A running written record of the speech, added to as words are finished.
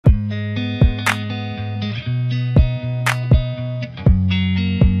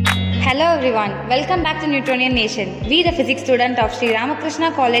Hello everyone, welcome back to Newtonian Nation. We, the physics student of Sri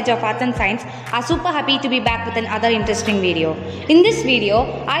Ramakrishna College of Arts and Science, are super happy to be back with another interesting video. In this video,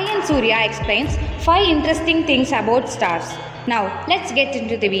 I and Surya explains 5 interesting things about stars. Now, let's get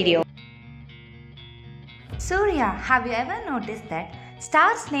into the video. Surya, have you ever noticed that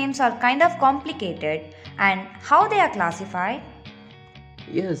stars' names are kind of complicated and how they are classified?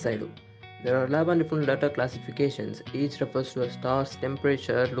 Yes, I do. There are 11 different letter classifications. Each refers to a star's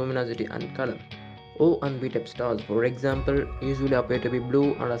temperature, luminosity, and color. O and B type stars, for example, usually appear to be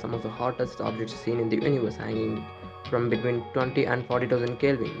blue and are some of the hottest objects seen in the universe, hanging from between 20 and 40,000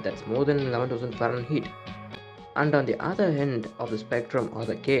 Kelvin. That's more than 11,000 Fahrenheit. And on the other end of the spectrum are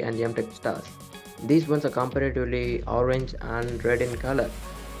the K and M type stars. These ones are comparatively orange and red in color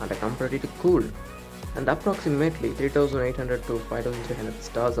and are comparatively cool. And approximately 3,800 to 5,300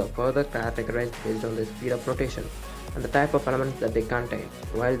 stars are further categorized based on the speed of rotation and the type of elements that they contain,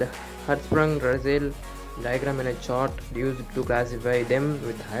 while the Hertzsprung-Russell diagram in a chart used to classify them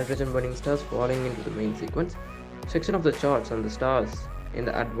with hydrogen-burning stars falling into the main sequence section of the charts and the stars in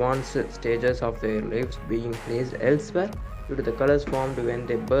the advanced stages of their lives being placed elsewhere due to the colors formed when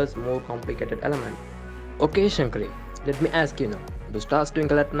they burst more complicated elements. Okay, Shankari, let me ask you now, do stars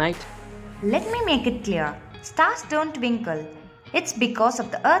twinkle at night? Let me make it clear. Stars don't twinkle. It's because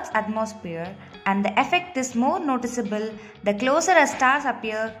of the Earth's atmosphere, and the effect is more noticeable the closer a stars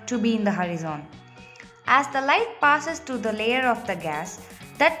appear to be in the horizon. As the light passes through the layer of the gas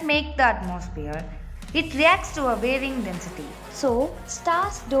that make the atmosphere, it reacts to a varying density. So,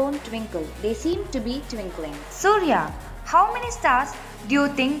 stars don't twinkle. They seem to be twinkling. Surya, how many stars do you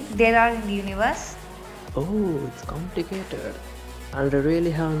think there are in the universe? Oh, it's complicated. And I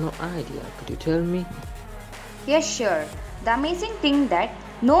really have no idea. Could you tell me? Yes, sure. The amazing thing that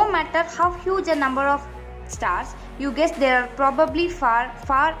no matter how huge a number of stars you guess, there are probably far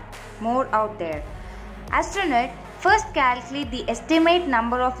more out there. Astronauts first calculate the estimate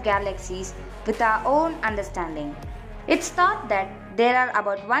number of galaxies with our own understanding. It's thought that there are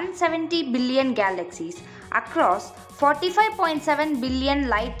about 170 billion galaxies across 45.7 billion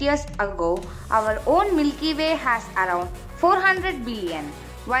light years ago. Our own Milky Way has around 400 billion,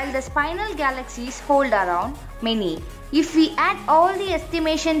 while the spinal galaxies hold around many. If we add all the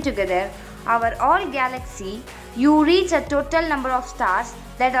estimation together, our all galaxy, you reach a total number of stars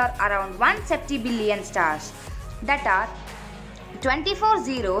that are around 170 billion stars. That are 24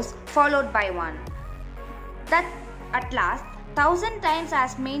 zeros followed by 1. That at last 1,000 times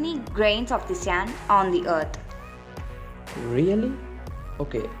as many grains of the sand on the earth. Really?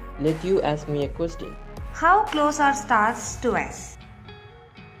 Okay, let you ask me a question. How close are stars to us?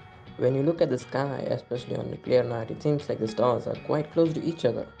 When you look at the sky, especially on a clear night, it seems like the stars are quite close to each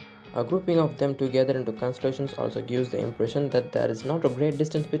other. A grouping of them together into constellations also gives the impression that there is not a great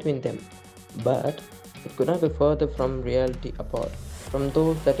distance between them. But it could not be further from reality apart. From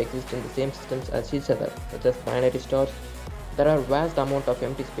those that exist in the same systems as each other, such as binary stars, there are vast amount of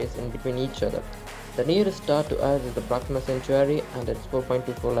empty space in between each other. The nearest star to us is the Proxima Centauri, and it's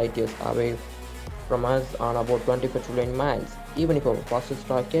 4.24 light years away from us on about 24 trillion miles. Even if our fastest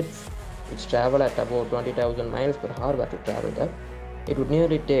rockets, which travel at about 20,000 miles per hour, were to travel there, it would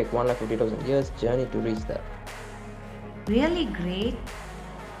nearly take 150,000 years journey to reach there. Really great.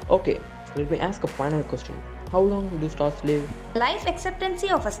 Okay, let me ask a final question. How long do stars live? Life expectancy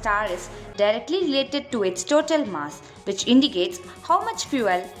of a star is directly related to its total mass, which indicates how much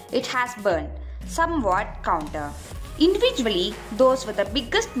fuel it has burned, somewhat counter. Individually, those with the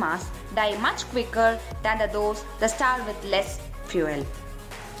biggest mass die much quicker than the star with less fuel.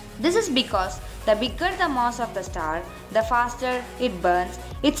 This is because the bigger the mass of the star, the faster it burns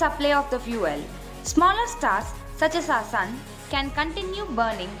its supply of the fuel. Smaller stars, such as our sun, can continue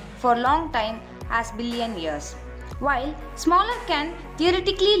burning for a long time as billion years, while smaller can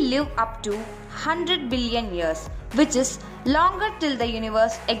theoretically live up to 100 billion years, which is longer till the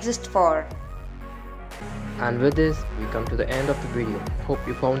universe exists for. And with this, we come to the end of the video. Hope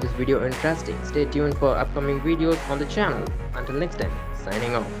you found this video interesting. Stay tuned for upcoming videos on the channel. Until next time,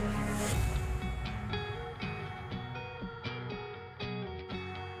 signing off.